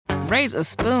raise a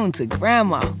spoon to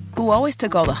Grandma, who always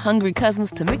took all the hungry cousins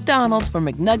to McDonald's for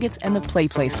McNuggets and the Play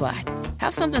Slide.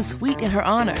 Have something sweet in her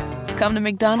honor. Come to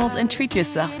McDonald's and treat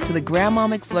yourself to the Grandma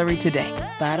McFlurry today.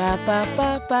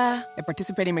 Ba-da-ba-ba-ba. At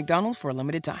participating McDonald's for a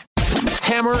limited time.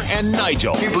 Hammer and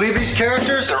Nigel. Do you believe these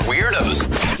characters are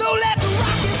weirdos? So let's rock!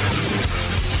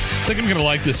 I think I'm going to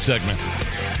like this segment.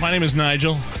 My name is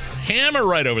Nigel. Hammer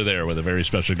right over there with a very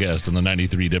special guest on the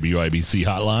 93 WIBC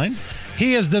hotline.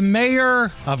 He is the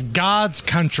mayor of God's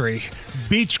country,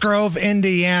 Beech Grove,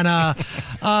 Indiana.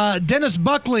 Dennis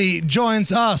Buckley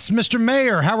joins us. Mr.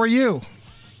 Mayor, how are you?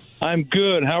 I'm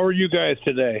good. How are you guys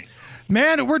today?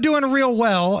 Man, we're doing real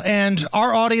well, and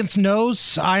our audience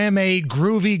knows I am a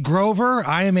groovy Grover.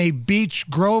 I am a Beech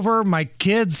Grover. My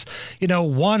kids,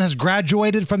 one has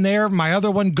graduated from there. My other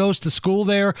one goes to school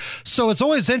there. So it's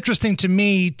always interesting to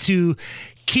me to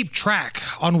keep track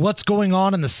on what's going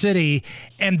on in the city.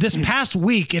 And this past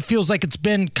week, it feels like it's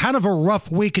been kind of a rough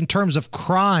week in terms of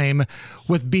crime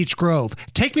with Beech Grove.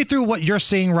 Take me through what you're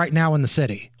seeing right now in the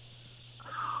city.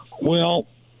 Well,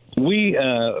 we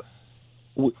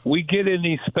get in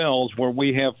these spells where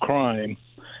we have crime,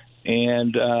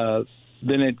 and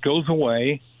then it goes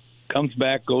away, comes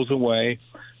back, goes away.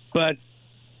 But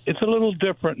it's a little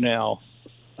different now.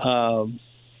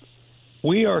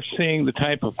 We are seeing the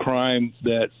type of crime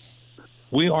that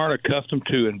we aren't accustomed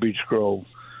to in Beech Grove.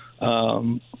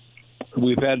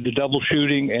 We've had the double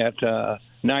shooting at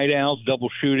Night Owls, double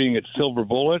shooting at Silver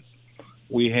Bullet.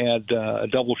 We had a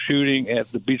double shooting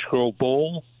at the Beech Grove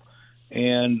Bowl,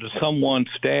 and someone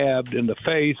stabbed in the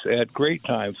face at Great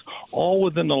Times, all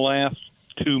within the last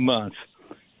 2 months.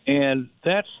 And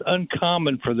that's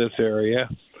uncommon for this area.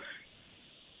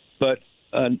 But,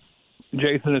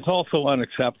 Jason, it's also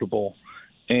unacceptable.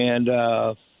 And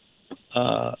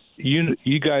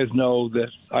you guys know that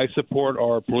I support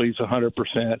our police 100%,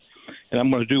 and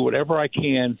I'm going to do whatever I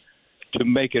can to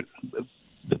make it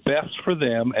the best for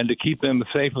them and to keep them as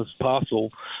safe as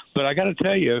possible. But I got to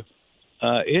tell you,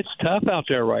 it's tough out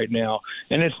there right now,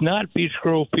 and it's not Beech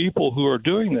Grove people who are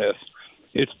doing this.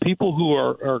 It's people who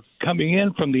are coming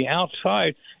in from the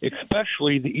outside,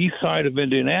 especially the east side of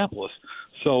Indianapolis.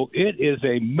 So it is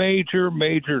a major,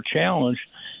 major challenge,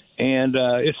 and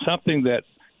it's something that,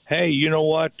 hey, you know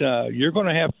what? You're going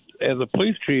to have, as a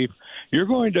police chief, you're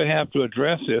going to have to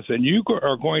address this, and you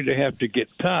are going to have to get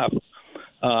tough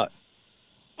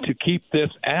to keep this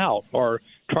out or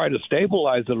try to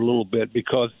stabilize it a little bit,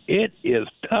 because it is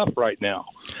tough right now.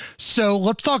 So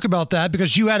let's talk about that,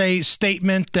 because you had a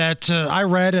statement that I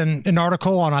read in an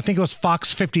article on, I think it was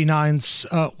Fox 59's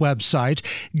website,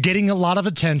 getting a lot of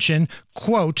attention.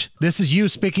 Quote, this is you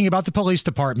speaking about the police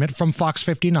department from Fox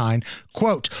 59.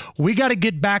 Quote, we got to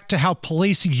get back to how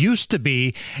police used to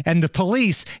be, and the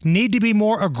police need to be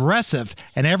more aggressive.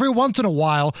 And every once in a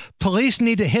while, police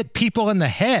need to hit people in the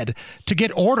head to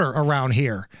get order around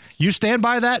here. You stand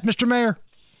by that, Mr. Mayor?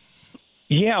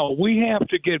 Yeah, we have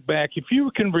to get back. If you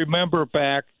can remember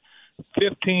back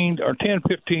 15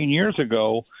 years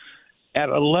ago, at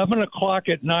 11 o'clock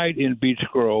at night in Beech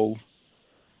Grove,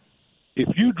 if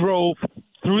you drove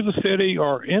through the city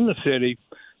or in the city,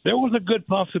 there was a good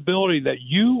possibility that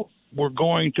you were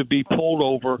going to be pulled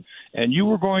over and you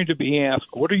were going to be asked,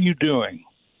 what are you doing?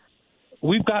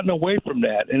 We've gotten away from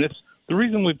that. And it's the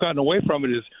reason we've gotten away from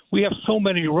it is we have so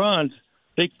many runs,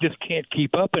 they just can't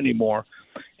keep up anymore.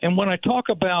 And when I talk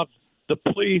about the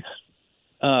police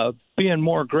being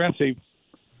more aggressive,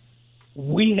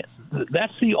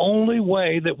 that's the only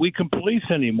way that we can police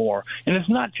anymore. And it's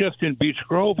not just in Beech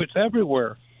Grove, it's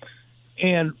everywhere.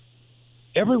 And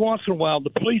every once in a while, the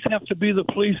police have to be the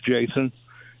police, Jason,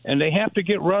 and they have to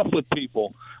get rough with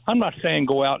people. I'm not saying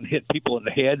go out and hit people in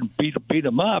the head and beat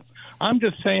them up. I'm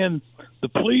just saying the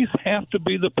police have to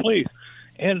be the police.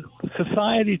 And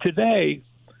society today,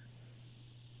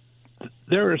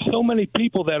 there are so many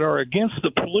people that are against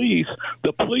the police.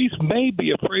 The police may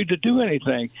be afraid to do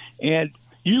anything. And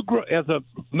you grow, as a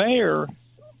mayor,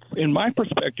 in my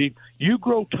perspective, you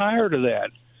grow tired of that.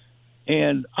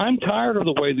 And I'm tired of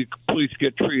the way the police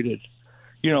get treated.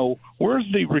 You know, where's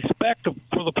the respect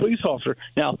for the police officer?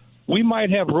 Now, we might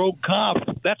have rogue cops.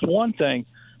 That's one thing.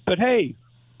 But, hey,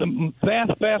 the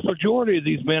vast majority of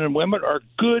these men and women are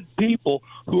good people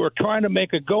who are trying to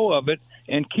make a go of it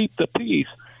and keep the peace.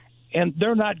 And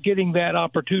they're not getting that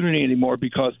opportunity anymore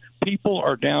because people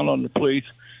are down on the police.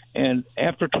 And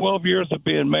after 12 years of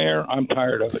being mayor, I'm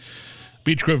tired of it.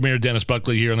 Beech Grove Mayor Dennis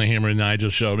Buckley here on the Hammer and Nigel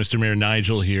Show. Mr. Mayor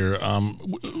Nigel here.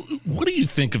 What do you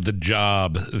think of the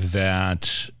job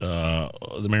that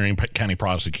the Marion County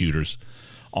Prosecutor's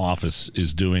Office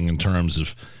is doing in terms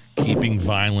of keeping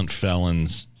violent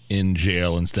felons in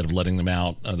jail instead of letting them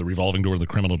out the revolving door of the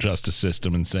criminal justice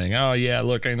system and saying, oh, yeah,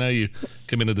 look, I know you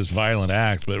committed this violent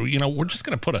act, but, we're just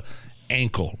going to put an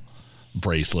ankle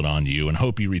bracelet on you and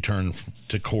hope you return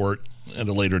to court at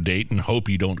a later date and hope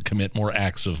you don't commit more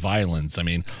acts of violence. I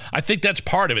mean, I think that's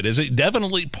part of it. Is it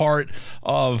definitely part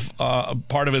of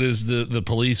it is the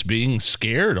police being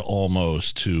scared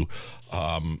almost to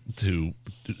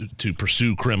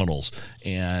pursue criminals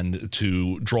and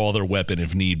to draw their weapon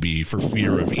if need be for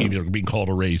fear of either being called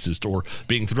a racist or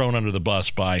being thrown under the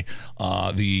bus by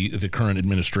the current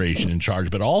administration in charge.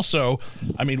 But also,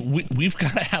 I mean, we've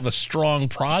got to have a strong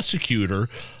prosecutor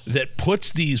that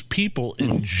puts these people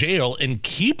in jail and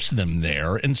keeps them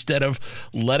there instead of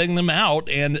letting them out.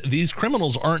 And these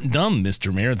criminals aren't dumb,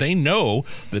 Mr. Mayor. They know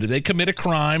that if they commit a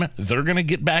crime, they're going to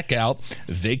get back out.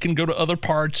 They can go to other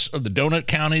parts of the donut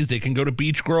counties. They can go to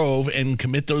Beech Grove and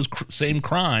commit those same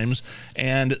crimes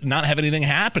and not have anything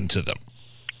happen to them.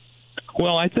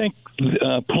 Well, I think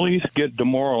police get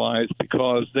demoralized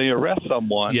because they arrest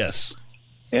someone. Yes.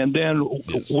 And then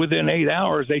within 8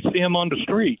 hours, they see him on the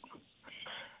street.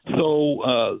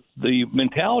 So the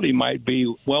mentality might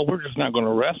be, well, we're just not going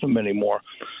to arrest him anymore.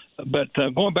 But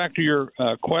going back to your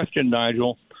question,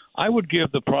 Nigel, I would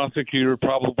give the prosecutor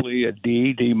probably a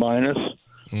D minus.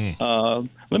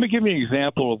 Let me give you an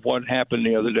example of what happened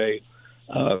the other day.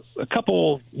 A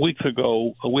couple of weeks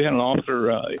ago, we had an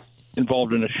officer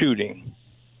involved in a shooting.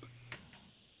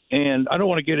 And I don't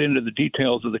want to get into the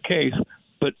details of the case,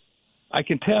 but I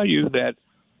can tell you that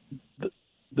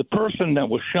the person that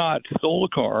was shot stole a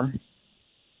car.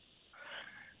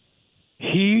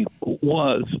 He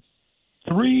was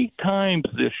 3 times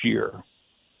this year,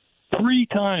 3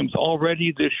 times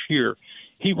already this year,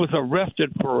 he was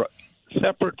arrested for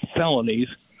separate felonies,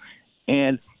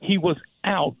 and he was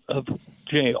out of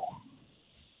jail.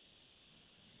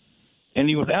 And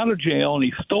he was out of jail, and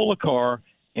he stole a car,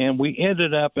 and we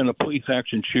ended up in a police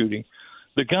action shooting.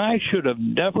 The guy should have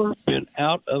never been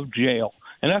out of jail,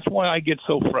 and that's why I get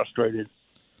so frustrated.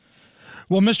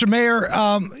 Well, Mr. Mayor,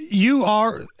 you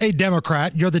are a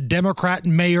Democrat. You're the Democrat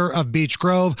mayor of Beech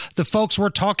Grove. The folks we're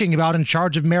talking about in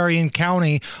charge of Marion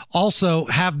County also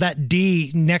have that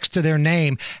D next to their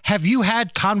name. Have you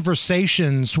had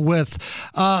conversations with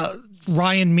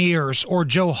Ryan Mears or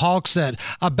Joe Hogsett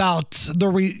about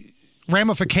the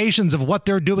ramifications of what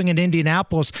they're doing in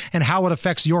Indianapolis and how it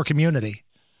affects your community?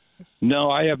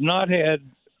 No, I have not had.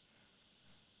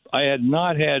 I had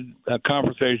not had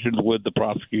conversations with the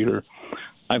prosecutor.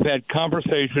 I've had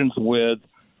conversations with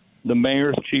the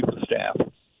mayor's chief of staff.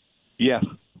 Yes.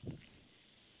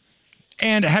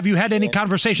 And have you had any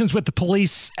conversations with the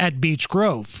police at Beech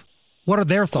Grove? What are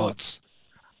their thoughts?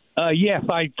 Yes,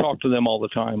 I talk to them all the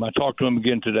time. I talked to them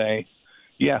again today.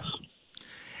 Yes.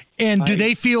 And do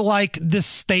they feel like this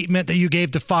statement that you gave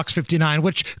to Fox 59,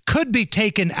 which could be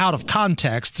taken out of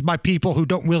context by people who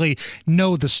don't really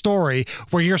know the story,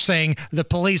 where you're saying the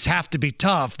police have to be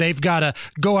tough, they've got to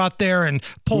go out there and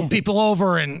pull people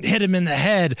over and hit them in the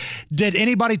head. Did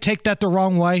anybody take that the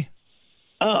wrong way?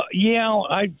 Yeah,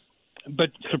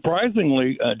 but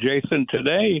surprisingly, Jason,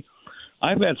 today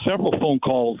I've had several phone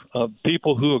calls of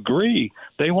people who agree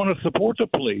they want to support the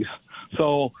police.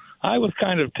 So I was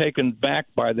kind of taken back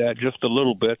by that just a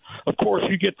little bit. Of course,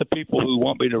 you get the people who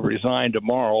want me to resign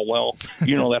tomorrow. Well,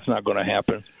 that's not going to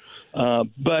happen.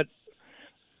 But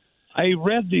I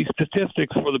read the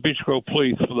statistics for the Beech Grove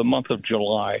Police for the month of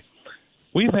July.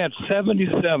 We've had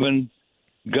 77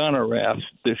 gun arrests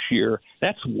this year.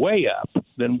 That's way up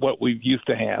than what we used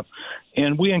to have.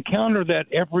 And we encounter that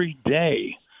every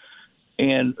day.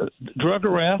 And drug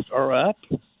arrests are up.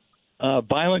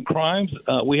 Violent crimes,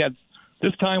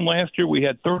 this time last year, we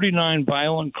had 39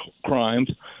 violent crimes.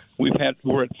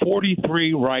 We're at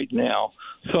 43 right now.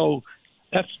 So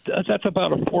that's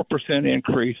about a 4%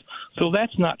 increase. So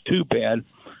that's not too bad.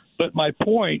 But my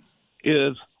point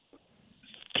is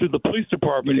to the police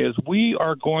department is we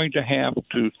are going to have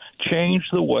to change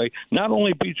the way, not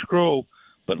only Beech Grove,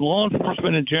 but law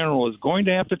enforcement in general is going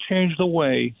to have to change the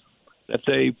way that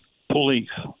they police.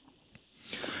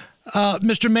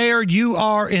 Mr. Mayor, you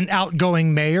are an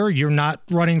outgoing mayor. You're not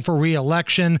running for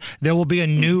re-election. There will be a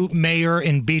new mayor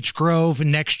in Beech Grove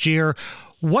next year.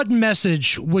 What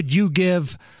message would you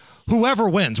give whoever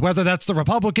wins, whether that's the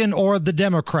Republican or the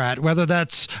Democrat, whether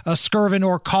that's Skirvin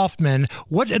or Kaufman?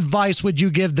 What advice would you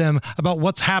give them about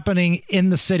what's happening in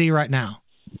the city right now?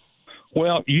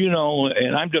 Well,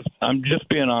 and I'm just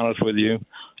being honest with you.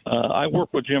 I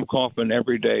work with Jim Kaufman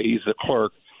every day. He's the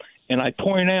clerk, and I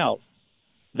point out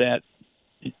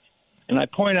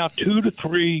 2 to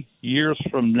 3 years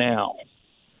from now,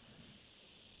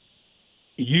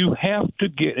 you have to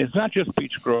get, it's not just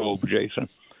Beech Grove, Jason.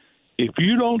 If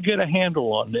you don't get a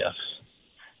handle on this,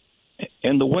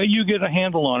 and the way you get a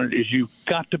handle on it is you've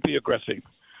got to be aggressive,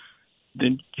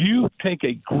 then you take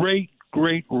a great,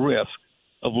 great risk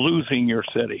of losing your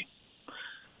city.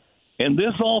 And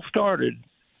this all started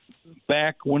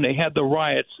back when they had the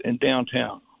riots in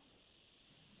downtown.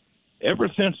 Ever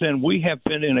since then, we have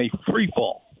been in a free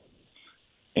fall.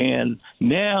 And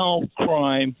now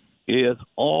crime is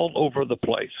all over the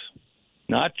place.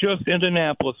 Not just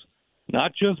Indianapolis,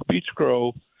 not just Beech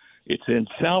Grove. It's in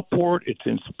Southport, it's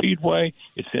in Speedway,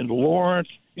 it's in Lawrence.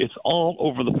 It's all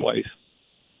over the place.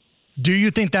 Do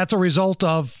you think that's a result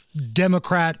of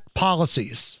Democrat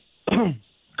policies?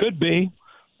 Could be.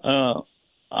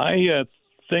 I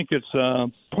think it's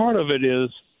part of it is,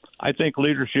 I think,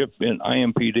 leadership in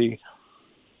IMPD.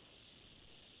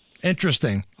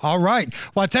 Interesting. All right.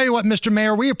 Well, I tell you what, Mr.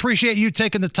 Mayor, we appreciate you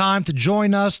taking the time to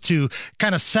join us to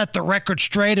kind of set the record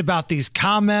straight about these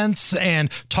comments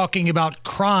and talking about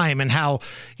crime and how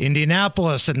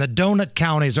Indianapolis and the donut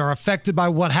counties are affected by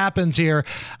what happens here.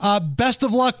 Best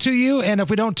of luck to you. And if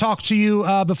we don't talk to you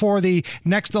before the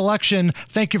next election,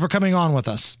 thank you for coming on with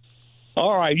us.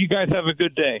 All right. You guys have a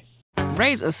good day.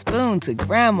 Raise a spoon to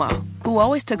Grandma, who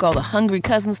always took all the hungry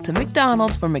cousins to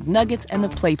McDonald's for McNuggets and the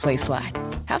Play Slide.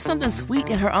 Have something sweet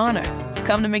in her honor.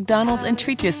 Come to McDonald's and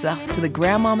treat yourself to the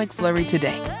Grandma McFlurry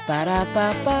today.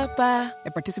 Ba-da-ba-ba-ba.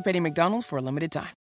 At participating McDonald's for a limited time.